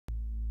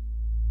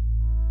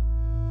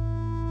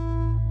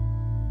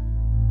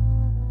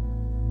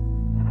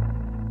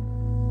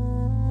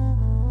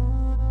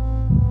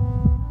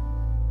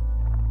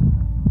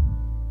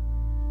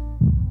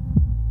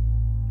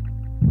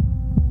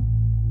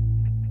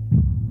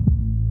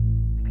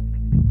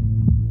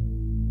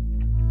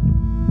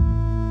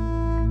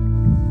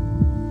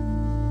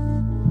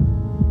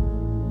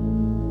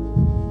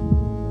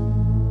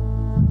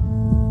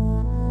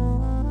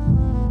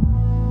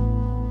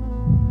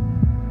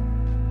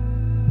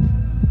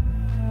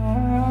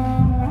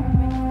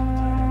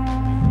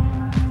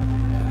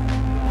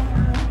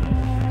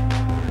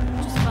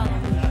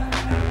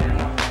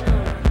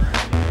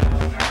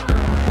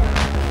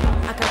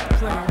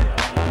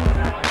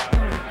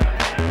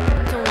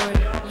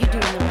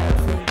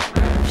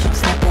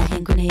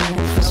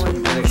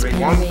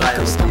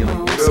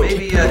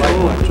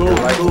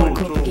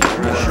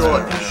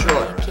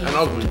Short. And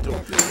ugly too.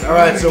 All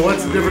right, so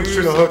what's the difference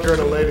between a hooker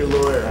and a lady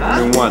lawyer?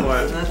 One.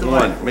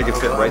 Make it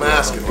fit right I'm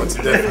asking, what's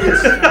the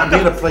difference? I'm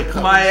here to play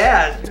cards. My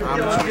ass.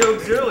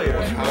 Jokes earlier.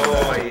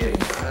 Oh, yeah.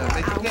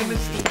 Make the game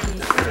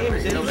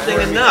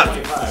interesting enough.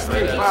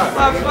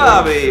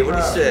 Bobby, what do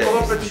you say? Pull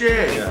up a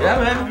chair. Yeah,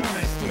 man.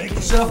 Make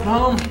yourself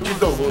home. You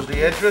don't lose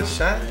the interest,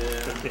 huh?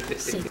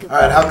 All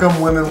right, how come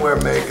women wear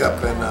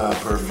makeup and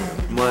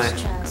perfume? Why?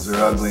 Because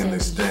they're ugly and they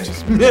stink.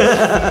 All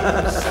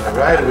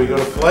right, are we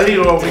gonna play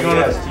or are we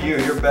gonna? Yes, to you,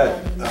 your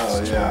bet.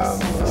 Oh, yeah.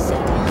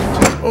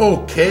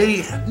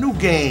 Okay, new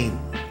game.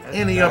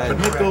 Ante up a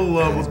nickel,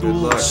 we'll do a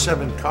little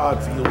 7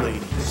 card for you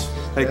ladies.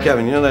 Hey,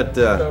 Kevin, you know that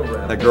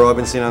that girl I've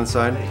been seeing on the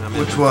side?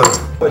 Which one?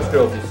 Which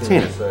girl have you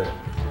seen? Tina.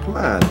 Come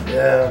on.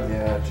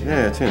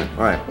 Yeah. Tina.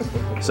 All right.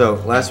 So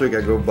last week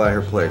I go by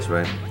her place,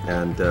 right?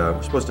 And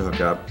we're supposed to hook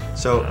up.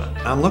 So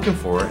I'm looking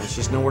for her, and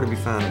she's nowhere to be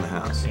found in the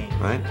house,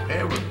 right?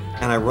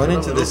 And I run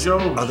into this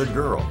other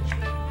girl.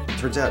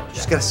 Turns out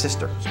she's got a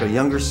sister. She's got a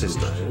younger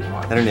sister,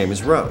 and her name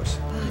is Rose.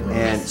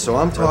 And so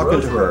I'm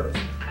talking to her.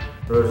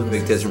 Rose with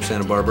big tits from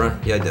Santa Barbara?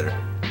 Yeah, I did her.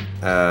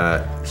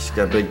 She's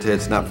got big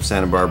tits, not from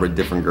Santa Barbara,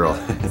 different girl.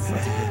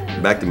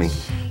 Back to me.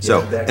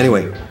 So,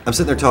 anyway, I'm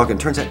sitting there talking.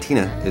 Turns out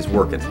Tina is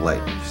working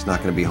late. She's not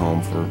going to be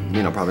home for,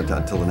 probably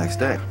until the next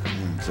day.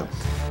 So,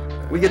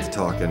 we get to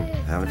talking,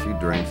 having a few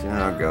drinks, you know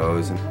how it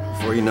goes. And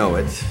before you know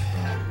it,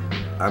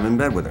 I'm in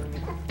bed with her.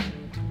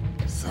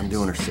 So I'm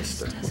doing her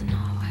sister.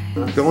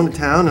 I'm going to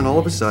town, and all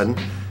of a sudden,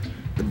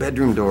 the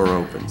bedroom door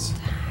opens.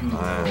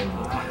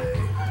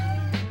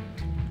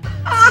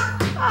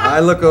 I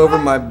look over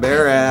my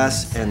bare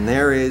ass, and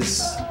there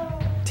is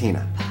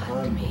Tina.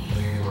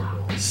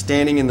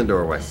 Standing in the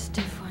doorway.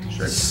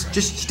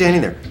 Just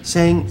standing there,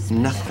 saying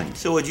nothing.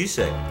 So what'd you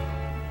say?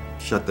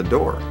 Shut the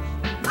door.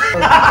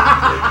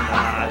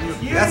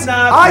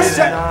 I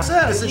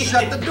said,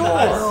 shut the door.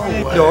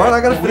 I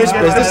gotta finish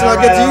business and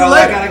I'll get to you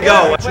later. I gotta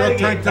go. It's your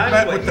turn to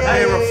bet with the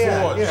pair of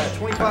fours. Yeah,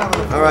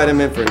 25. All right,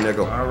 I'm in for a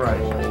nickel. All right.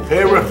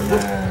 Pair of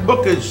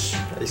hookers.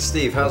 Hey,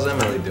 Steve, how's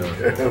Emily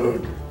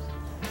doing?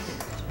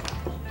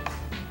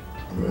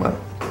 What?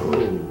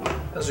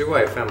 How's your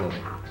wife, Emily?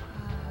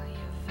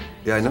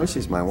 Yeah, I know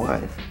she's my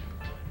wife.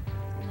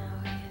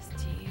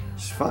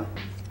 She's fine.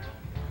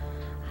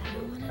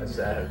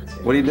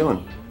 What are you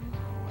doing?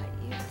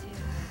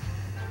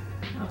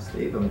 No,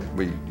 Steve,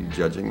 Were you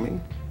judging me?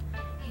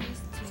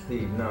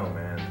 Steve, no,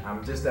 man.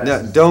 I'm just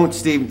No, don't,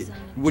 Steve.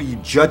 What are you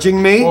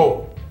judging me?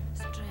 Whoa.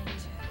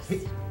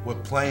 We're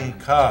playing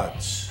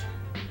cards.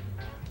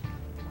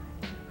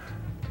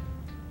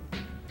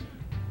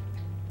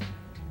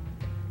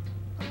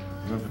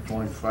 Number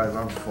 25,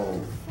 I'm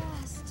full.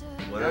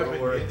 Whatever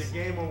works. In the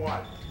game or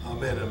what?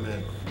 I'm in.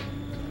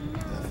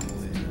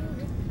 Definitely.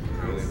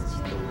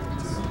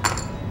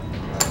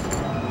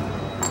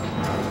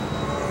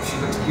 She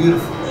looks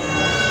beautiful.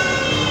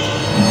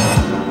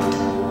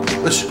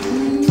 Listen,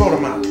 throw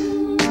them out.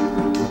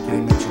 Okay,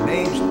 mention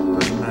names,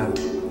 doesn't matter.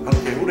 I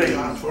don't care who they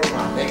are, throw them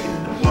out. Hey,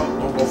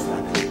 don't go for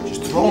it.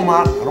 Just throw them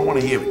out, I don't want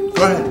to hear it.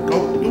 Go ahead, go,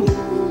 do it.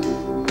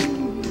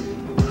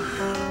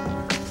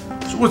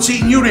 So what's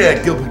eating you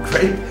there, Gilbert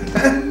Grape?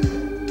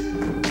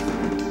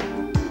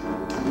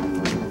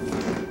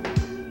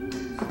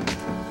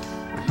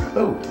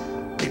 Oh,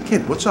 hey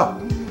kid, what's up?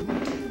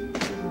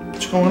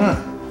 What's going on?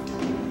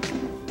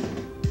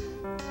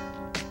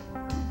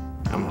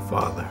 I'm a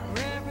father.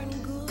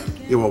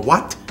 You a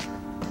what?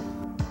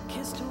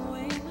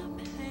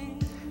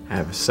 I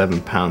have a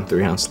 7-pound,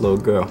 3-ounce little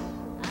girl.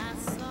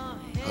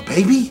 A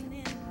baby?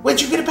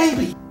 Where'd you get a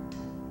baby?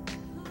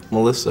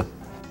 Melissa.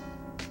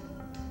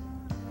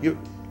 Your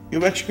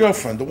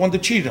ex-girlfriend, the one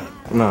that cheated on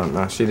you.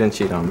 No, she didn't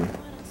cheat on me.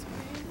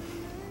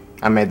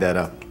 I made that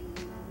up.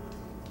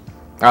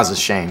 I was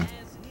ashamed.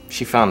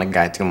 She found a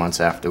guy 2 months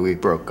after we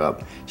broke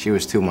up. She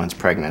was 2 months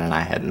pregnant and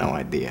I had no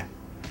idea.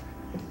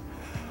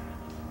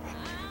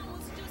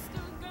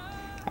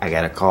 I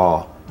got a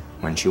call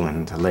when she went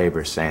into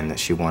labor saying that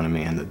she wanted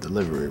me in the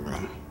delivery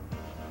room.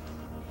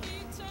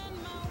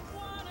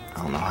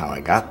 I don't know how I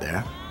got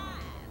there,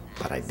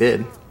 but I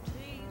did.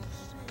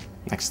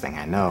 Next thing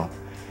I know,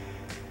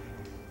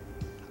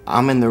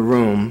 I'm in the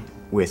room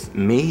with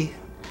me,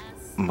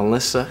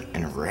 Melissa,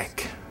 and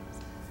Rick.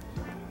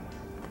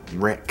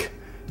 Rick,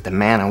 the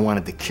man I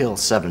wanted to kill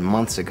 7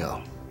 months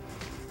ago.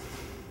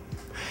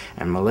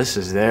 And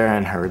Melissa's there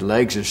and her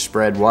legs are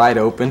spread wide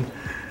open.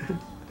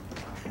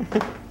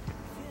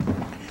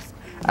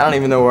 I don't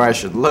even know where I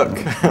should look.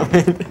 I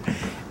mean,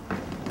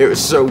 it was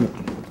so...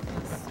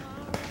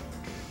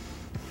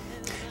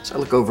 So I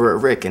look over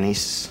at Rick and he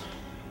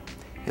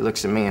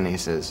looks at me and he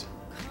says,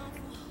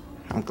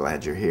 "I'm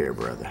glad you're here,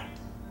 brother."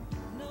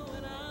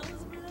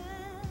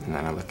 And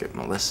then I look at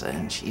Melissa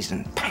and she's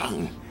in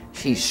pain.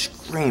 She's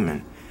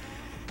screaming.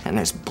 And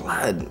there's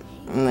blood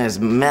and there's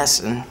mess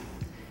and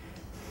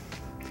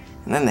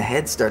then the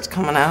head starts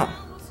coming out.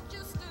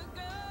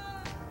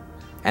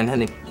 And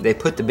then they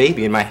put the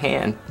baby in my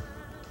hand.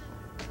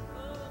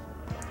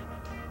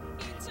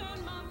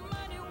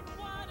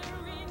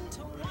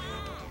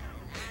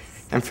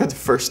 And for the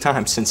first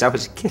time since I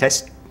was a kid,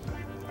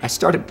 I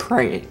started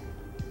praying.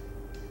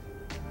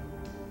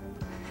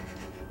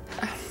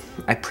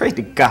 I prayed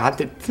to God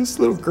that this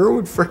little girl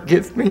would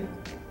forgive me.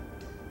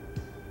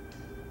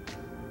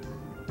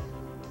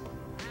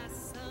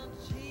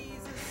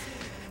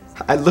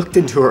 I looked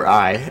into her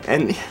eye,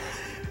 and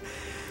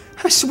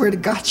I swear to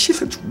God, she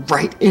looked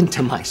right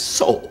into my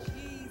soul.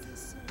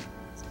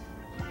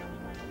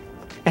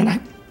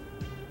 And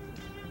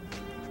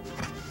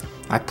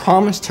I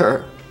promised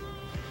her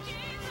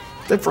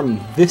that from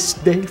this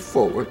day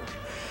forward,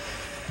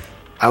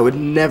 I would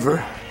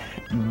never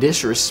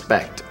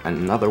disrespect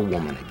another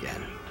woman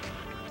again.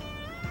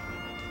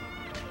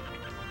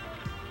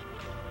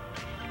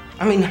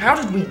 I mean,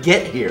 how did we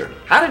get here?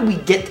 How did we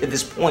get to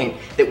this point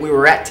that we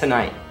were at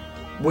tonight,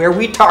 where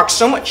we talk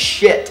so much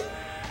shit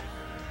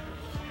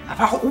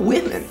about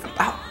women,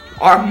 about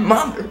our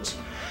mothers,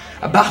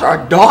 about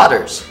our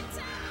daughters?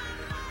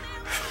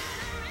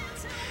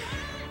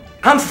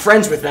 I'm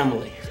friends with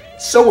Emily.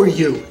 So are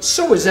you.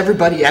 So is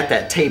everybody at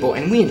that table,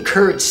 and we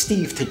encouraged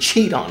Steve to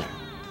cheat on her.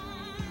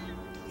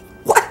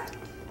 What?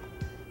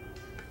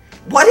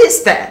 What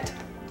is that?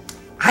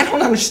 I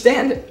don't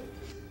understand it.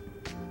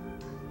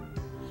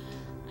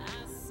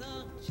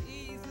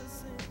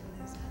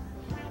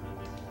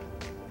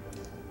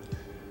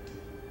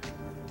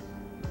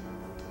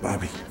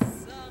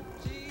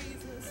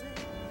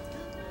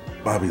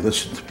 Bobby,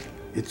 listen to me.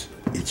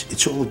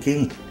 It's all a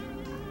game.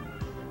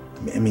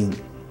 I mean,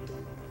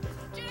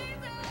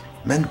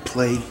 men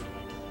play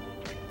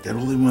that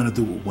all they want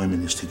to do with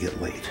women is to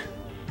get laid.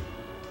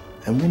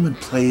 And women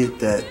play it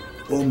that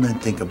all men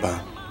think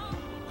about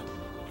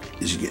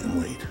is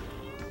getting laid.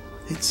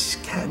 It's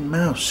cat and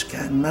mouse,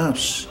 cat and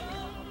mouse.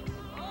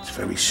 It's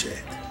very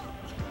sad.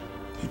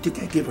 You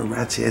think I give a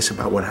rat's ass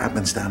about what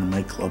happens down in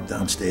my club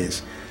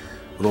downstairs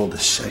with all the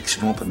sex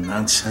and all the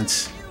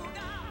nonsense?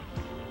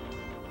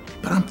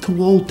 But I'm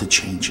too old to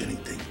change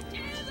anything.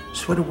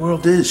 That's where the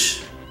world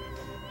is.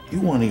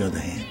 You, on the other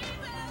hand,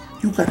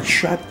 you got a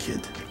shot,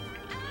 kid.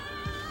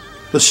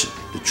 Listen,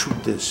 the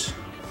truth is,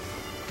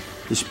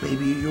 this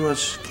baby of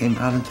yours came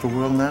out into the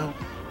world now.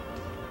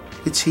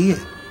 It's here.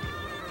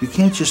 You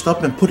can't just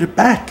up and put it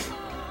back.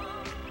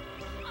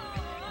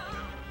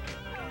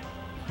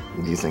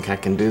 Do you think I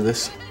can do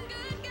this?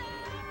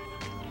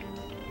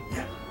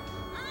 Yeah.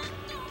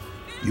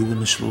 You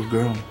and this little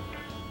girl.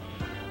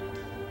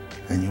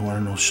 And you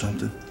want to know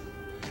something?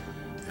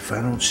 If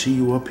I don't see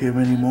you up here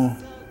anymore,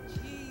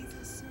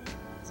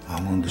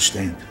 I'll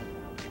understand.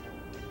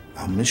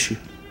 I'll miss you,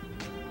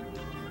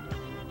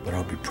 but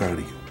I'll be proud of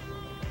you.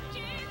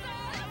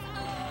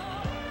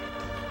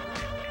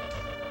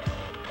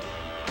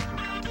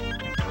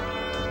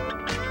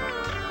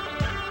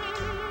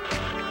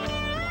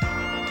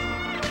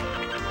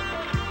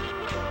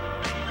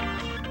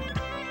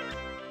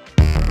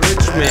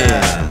 Rich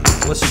man,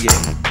 what's the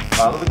game?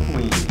 Follow the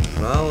queen.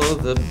 Follow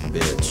the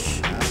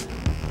bitch.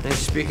 Hey,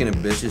 speaking of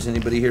bitches,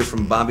 anybody here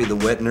from Bobby the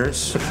Wet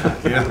Nurse?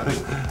 Yeah,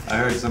 I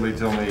heard somebody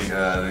tell me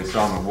they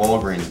saw him at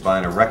Walgreens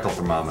buying a rectal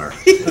thermometer.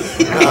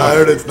 I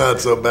heard it's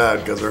not so bad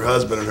because her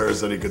husband and her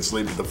said he could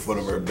sleep at the foot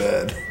of her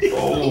bed.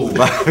 Oh,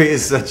 Bobby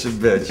is such a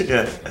bitch.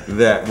 Yeah.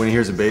 That when he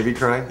hears a baby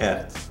cry,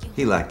 Yeah.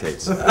 he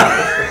lactates.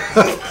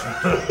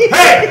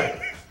 Hey!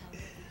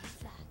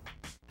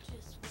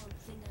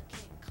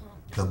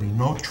 There'll be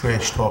no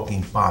trash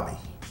talking Bobby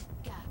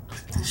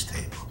at this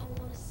table.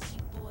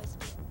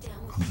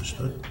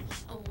 Understood?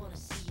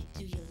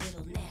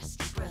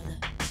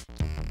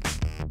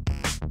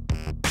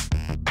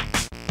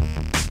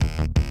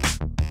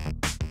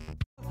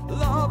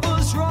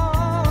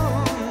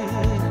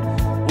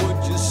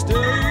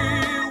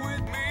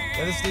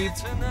 Hey, this is Steve.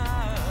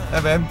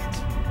 Hey, babe.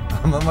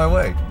 I'm on my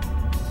way.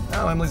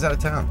 No, Emily's out of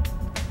town.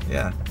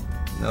 Yeah.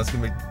 No, it's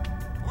gonna be.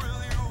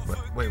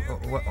 Wait,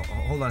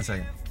 hold on a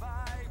second.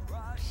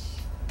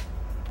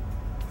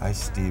 Hi,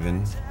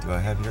 Steven. Do I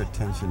have your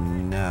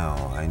attention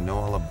now? I know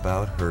all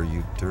about her,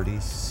 you dirty,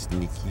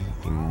 sneaky,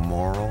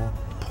 immoral,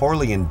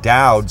 poorly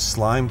endowed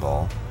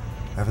slimeball.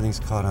 Everything's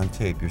caught on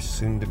tape. Your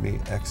soon-to-be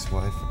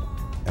ex-wife,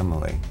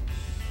 Emily.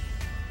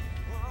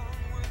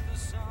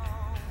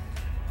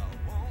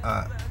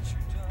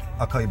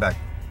 I'll call you back.